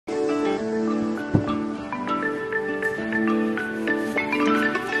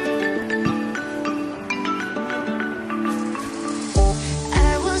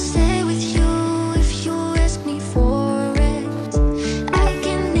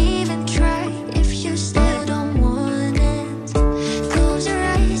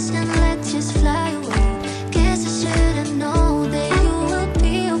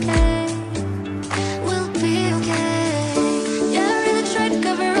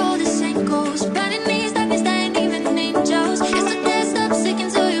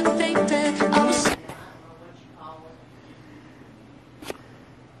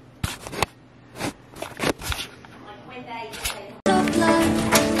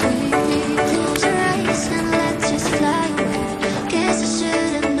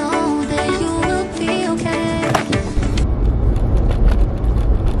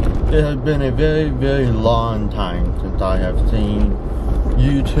It has been a very, very long time since I have seen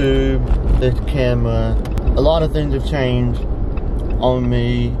YouTube, this camera. A lot of things have changed on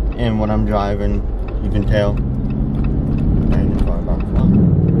me and when I'm driving, you can tell.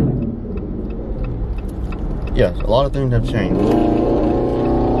 Yes, a lot of things have changed.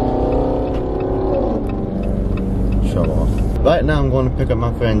 Show off. Right now I'm going to pick up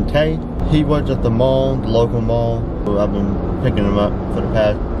my friend Tay. He works at the mall, the local mall. I've been picking him up for the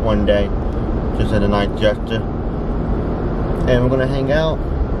past one day, just as a nice gesture. And we're going to hang out,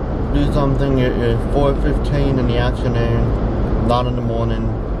 do something at 4:15 in the afternoon, not in the morning.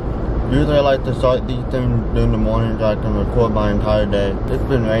 Usually I like to start these things during the morning so I can record my entire day. It's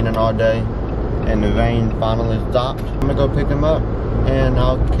been raining all day, and the rain finally stopped. I'm going to go pick him up, and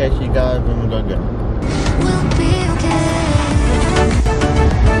I'll catch you guys when we go get him. We'll be okay.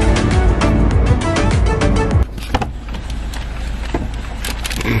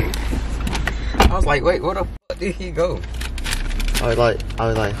 I was like, wait, where the fuck did he go? I was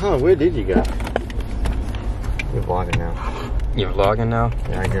like, huh, where did you go? You're vlogging now. You're vlogging now?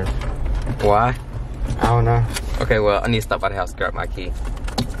 Yeah, I guess. Why? I don't know. Okay, well, I need to stop by the house, grab my key.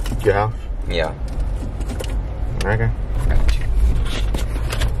 Your house? Yeah. Okay. Got you.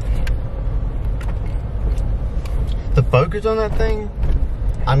 The focus on that thing,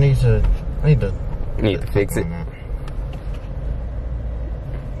 I need to fix it.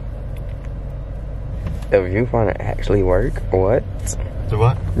 The viewfinder actually work? What? The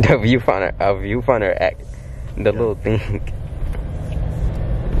what? The viewfinder, the little thing.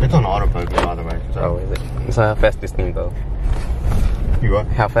 It's on autofocus, by the way. So. Oh, is it? So how fast this thing go? You what?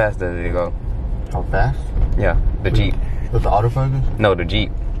 How fast does it go? How fast? Yeah, the Jeep. With the autofocus? No, the Jeep.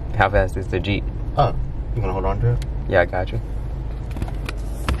 How fast is the Jeep? Oh, you wanna hold on to it? Yeah, I got you.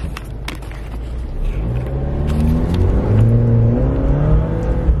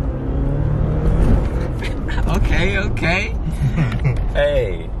 Okay.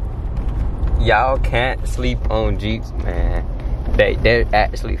 Hey, y'all can't sleep on Jeeps, man. They're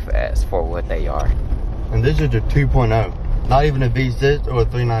actually fast for what they are. And this is a 2.0, not even a V6 or a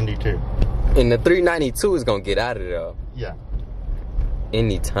 392. And the 392 is gonna get out of there. Yeah.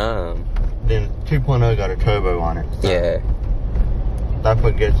 Anytime. Then 2.0 got a turbo on it. So Yeah. that's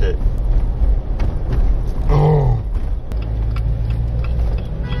what gets it. Oh.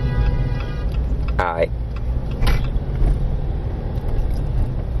 Alright.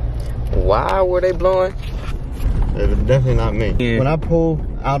 Why were they blowing? It was definitely not me. Yeah. When I pulled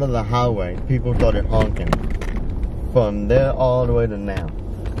out of the highway, people started honking. From there all the way to now.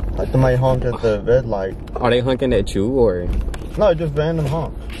 Like somebody honked at the red light. Are they honking at you or No, just random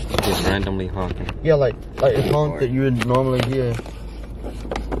honk. just randomly honking? Yeah, like a honk that you would normally hear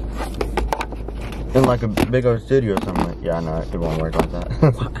in like a big old city or something. Like, yeah, I know it won't work like that.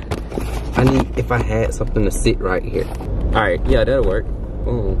 I need, if I had something to sit right here. Alright, yeah, that'll work.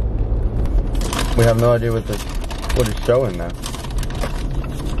 Ooh. We have no idea what it's showing now.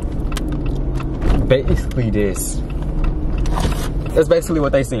 Basically this. That's basically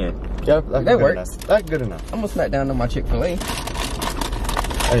what they seeing. Yeah, that's That good works. enough. That's good enough. I'm gonna smack down on my Chick-fil-A.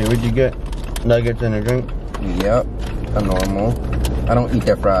 Hey, what'd you get? Nuggets and a drink? Yep, a normal. I don't eat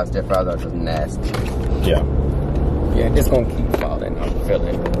their fries. Their fries are just nasty. Yeah. Yeah, it's gonna keep falling. I'm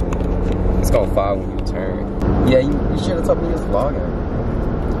feeling. It's gonna fall when you turn. Yeah, you should have told me you was vlogging.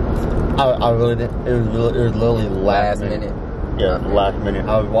 I really didn't. It was literally last minute. Yeah, last minute.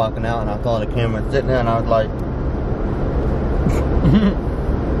 I was walking out and I saw the camera sitting there and I was like,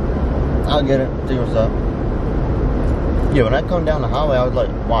 I'll get it. See what's up. Yeah, when I come down the highway, I was like,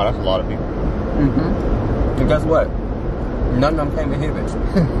 wow, that's a lot of people. And guess what? None of them came to hear this.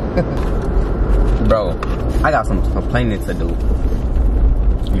 Bro, I got some complaining to do.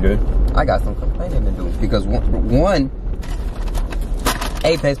 You do? I got some complaining to do because one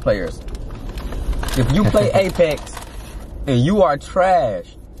Apex players. If you play Apex and you are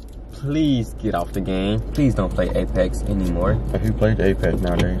trash, please get off the game. Please don't play Apex anymore. Who plays Apex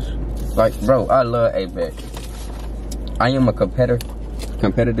nowadays? Like, bro, I love Apex. I am a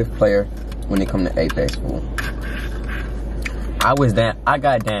competitive player when it comes to Apex, fool. I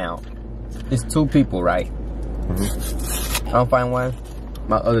got down. It's two people, right? I don't find one.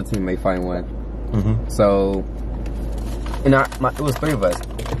 My other teammate find one. So, and it was three of us.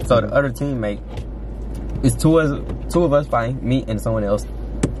 So the other teammate, it's two of us fighting, me and someone else,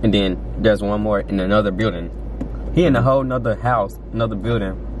 and then there's one more in another building. He in a whole nother house, another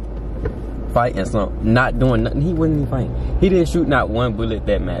building, fighting, so not doing nothing. He wasn't even fighting. He didn't shoot not one bullet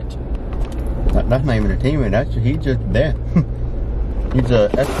that match. That's not even a teammate. He's just there. He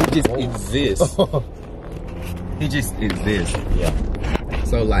just exists. He just exists. Yeah.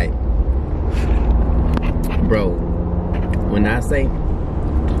 So like, bro, when I say,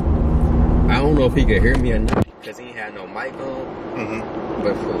 I don't know if he could hear me or not, because he ain't had no mic on,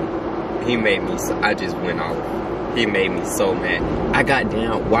 but fool, he made me, I just went off. He made me so mad. I got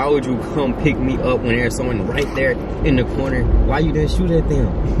down. Why would you come pick me up when there's someone right there in the corner? Why you didn't shoot at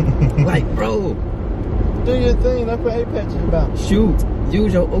them? Like, bro. Do your thing. That's what Apex is about. Shoot.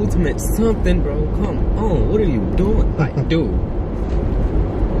 Use your ultimate something, bro. Come on. What are you doing? Like, dude.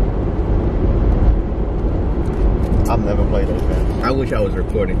 I've never played Apex. I wish I was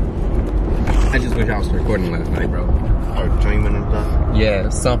recording. I just wish I was recording last night, bro. Or dreaming and stuff? Yeah,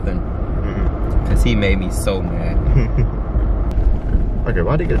 something. Because he made me so mad. Okay,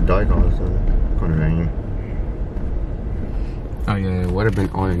 why'd he get dark all of a sudden? Gonna rain. Oh yeah, it would have been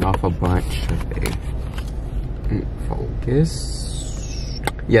on and off a bunch today. Focus.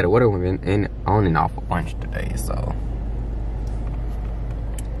 Yeah, it would have been on and off a bunch today, so.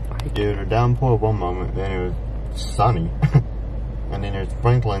 Dude, a downpour one moment, then it was sunny. And then there's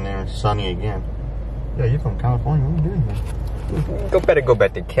sprinkling, then it's sunny again. Yeah, you're from California, what are you doing here? Better go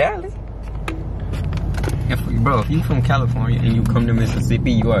back to Cali. Bro, if you from California and you come to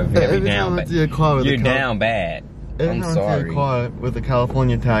Mississippi, you are very down bad. You're down bad. I'm sorry. I see a car with a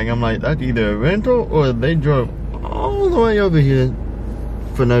California tag, I'm like, that's either a rental or they drove all the way over here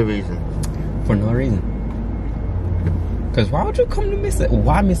for no reason. For no reason. Because why would you come to Mississippi?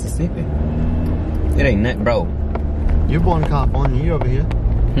 Why Mississippi? It ain't nothing, bro. You're born in California, you over here.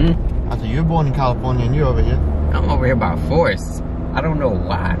 I said, you're born in California and you over here. I'm over here by force. I don't know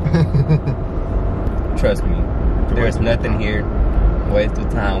why. Trust me, there's nothing here. Waste of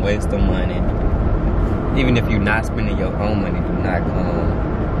time, waste of money. Even if you're not spending your own money, do not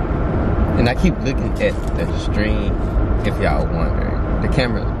come. And I keep looking at the stream, if y'all wondering. The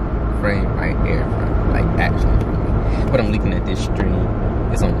camera frame right here, like actually for me. But I'm looking at this stream.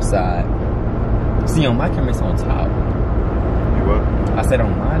 It's on the side. See, on my camera, it's on top. You what? I said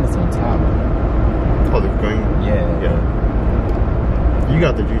on mine, it's on top. Oh, the screen? Yeah. Yeah. You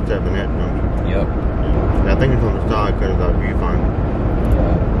got the G7 in that, don't you? Yep. Yeah, I think it's on the side because of the viewfinder.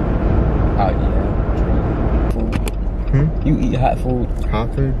 Oh, yeah. You eat hot food? Hot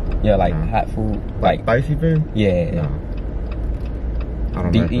food? Yeah, like hot food. Like spicy food? Yeah. No. I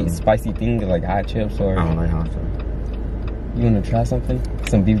don't Do you like eat food. spicy things like hot chips or? I don't like hot stuff. You wanna try something?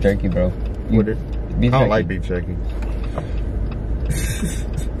 Some beef jerky, bro. Would it? Beef I don't jerky. like beef jerky.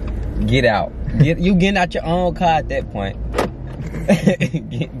 Get out. You getting out your own car at that point.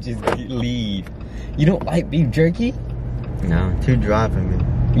 Leave. You don't like beef jerky? No, too dry for me.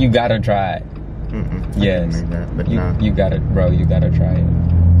 You gotta try it. Yes. I that, but you gotta, bro. You gotta try it.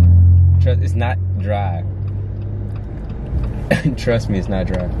 Trust, it's not dry. Trust me, it's not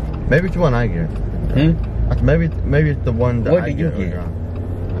dry. Maybe it's the one I get. Maybe it's the one that what I do you get. get?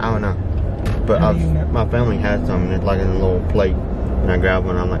 I don't know. But my family has some, and it's like in a little plate. And I grab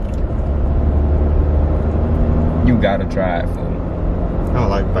one, and I'm like, you gotta try it, fool. I don't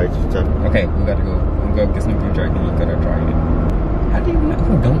like spicy stuff. Okay, we gotta go. I'm gonna go get some beef jerky. You gotta try it. How do you know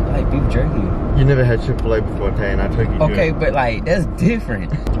who don't like beef jerky? You never had Chick-fil-A before, Tay, and I took you to Okay, but like, that's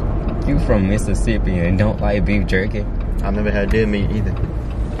different. You from Mississippi and don't like beef jerky? I've never had deer meat either.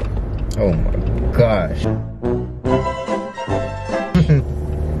 Oh my gosh.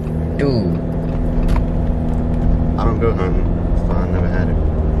 Dude. I don't go hunting, so I never had it.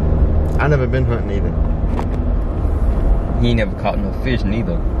 I never been hunting either. He ain't never caught no fish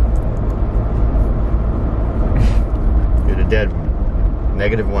neither. You're the dead one.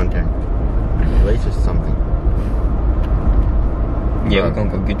 -1 tank. At least it's something. Yeah, we're gonna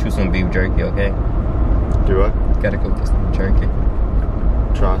go get you some beef jerky, okay? Do what? Gotta go get some jerky.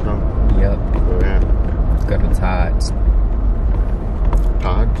 Try some? Yep. Where at? Go to Todd's.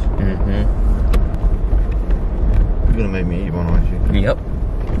 Todd's? Mm-hmm. You're gonna make me eat one, aren't you? Yep.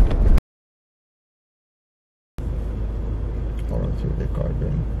 Hold on, see what that card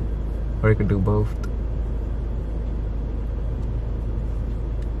doing. Or you could do both.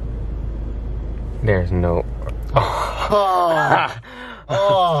 There's no. Oh,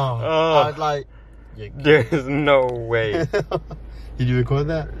 I was like, there's no way. Did you record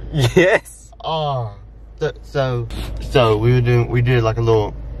that? Yes. Oh, so we did like a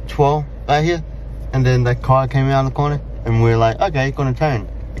little twirl right here, and then that car came out of the corner, and we were like, okay, it's gonna turn.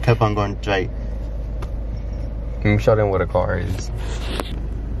 It kept on going straight. Let me show them what a car is.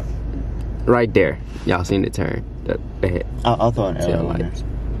 Right there, y'all seen the turn. The I'll throw an arrow on there.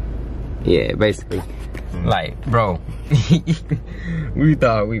 Yeah, basically. Like, bro, we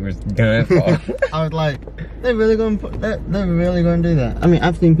thought we was done for. I was like, they're really gonna put that? They're really gonna do that? I mean,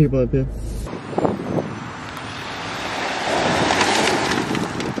 I've seen people up here.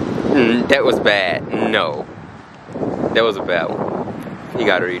 That was bad. No. That was a bad one. He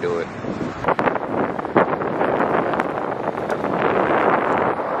gotta redo it.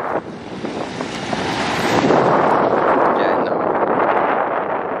 Yeah,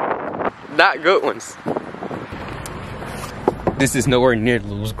 no. Not good ones. This is nowhere near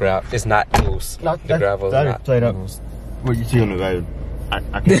loose gravel. It's not loose. The gravel is not played up. loose. What you see on the road?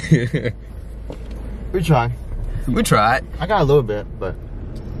 I can't. We tried. We tried. I got a little bit, but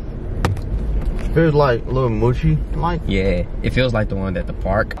it feels like a little mushy. Like Yeah, it feels like the one at the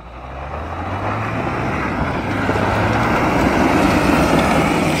park.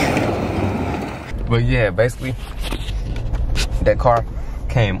 But yeah, basically, that car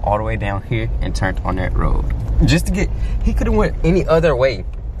came all the way down here and turned on that road. Just to get, he could have went any other way.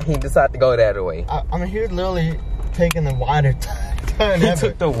 He decided to go the other way. I mean, he was literally taking the wider turn. He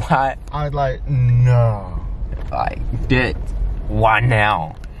took the wide. I was like, no. Like that. Why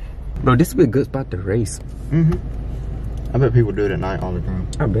now? Bro, this would be a good spot to race. I bet people do it at night all the time.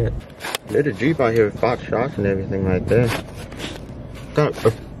 I bet. There's a Jeep out here with 5 shots and everything right there. Got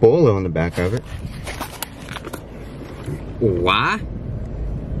a spoiler on the back of it. Why?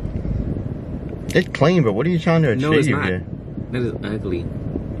 It's clean, but what are you trying to achieve No, it's not. here? That is ugly.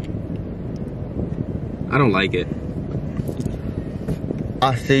 I don't like it.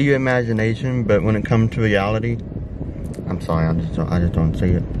 I see your imagination, but when it comes to reality, I'm sorry, I just don't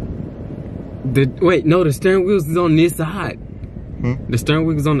see it. Wait, no, the steering wheel is on this side. Hmm? The steering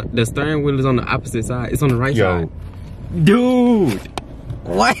wheel is on the opposite side. It's on the right Yo. side. Dude,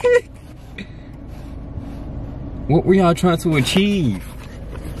 what? What were y'all trying to achieve?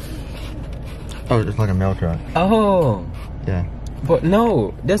 Oh, it's like a mail truck. Oh, Yeah. but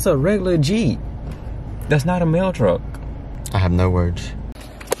no, that's a regular Jeep. That's not a mail truck. I have no words.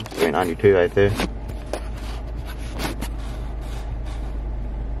 392 right there.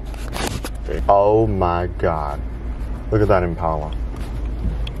 Oh my God. Look at that Impala.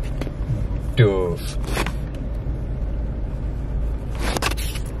 Dude.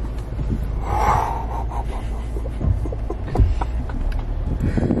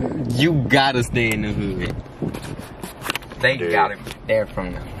 You gotta stay in the hood. They Dude. got it there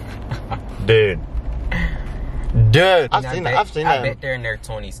from them. Dude. I've seen I that. bet they're in their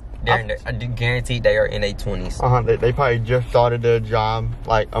 20s. I guaranteed they are in their 20s. They probably just started their job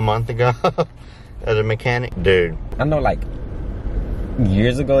like a month ago as a mechanic. Dude. I know, like,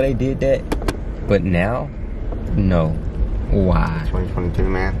 years ago they did that, but now, no. Why? 2022,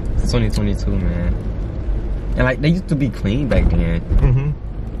 man. It's 2022, man. And like, they used to be clean back then.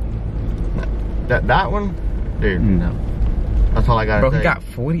 That one? Dude. No. That's all I gotta Bro, say. he got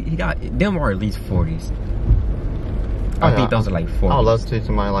 40. Them are at least 40s. Oh, I yeah. think those are like 40s. I would love to see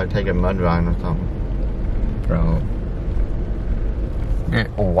somebody like take a mud ride or something. Bro.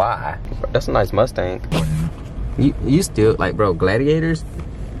 Why? That's a nice Mustang. You still, like, bro, Gladiators,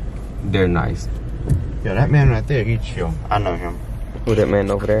 they're nice. Yeah, that man right there, he's chill. I know him. Who that man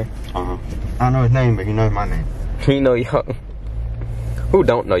over there? I don't know his name, but he knows my name. You know y'all. Who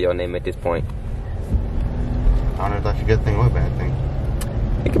don't know your name at this point? I don't know if that's a good thing or a bad thing.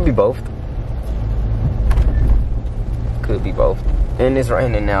 It could be both. Could be both. And it's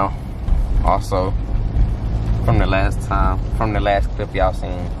raining now. Also, from the last clip y'all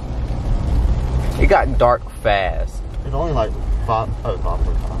seen. It got dark fast. It's only like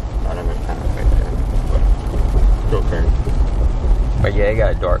 5:45. I don't know kind of right there. But it's okay. But yeah, it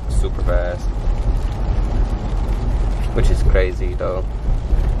got dark super fast. Which is crazy though.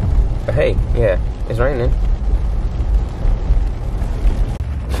 But hey, yeah, it's raining.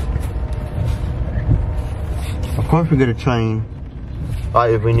 Of course we get a train.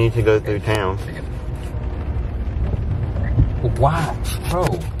 Like if we need to go through town. Why? Bro.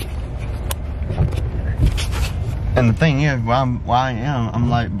 And the thing is, where I am, I'm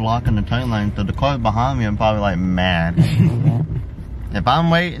like blocking the train lane, so the cars behind me are probably like mad. If I'm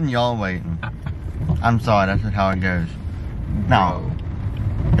waiting, y'all waiting. I'm sorry, that's just how it goes. Now,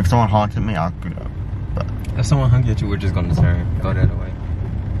 if someone honks at me, I'll scoot up. But If someone hung at you, we're just gonna turn. Go the other way.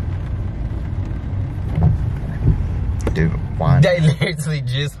 dude, why? They literally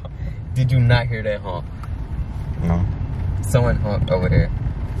just. Did you not hear that honk? No. Someone honked over there.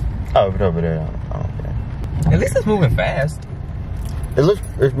 Oh, it's over there. I don't care. At least it's moving fast.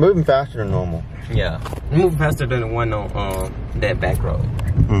 It's moving faster than normal. Yeah. Moving faster than the one on that back road.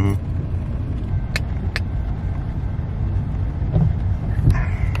 Mm-hmm.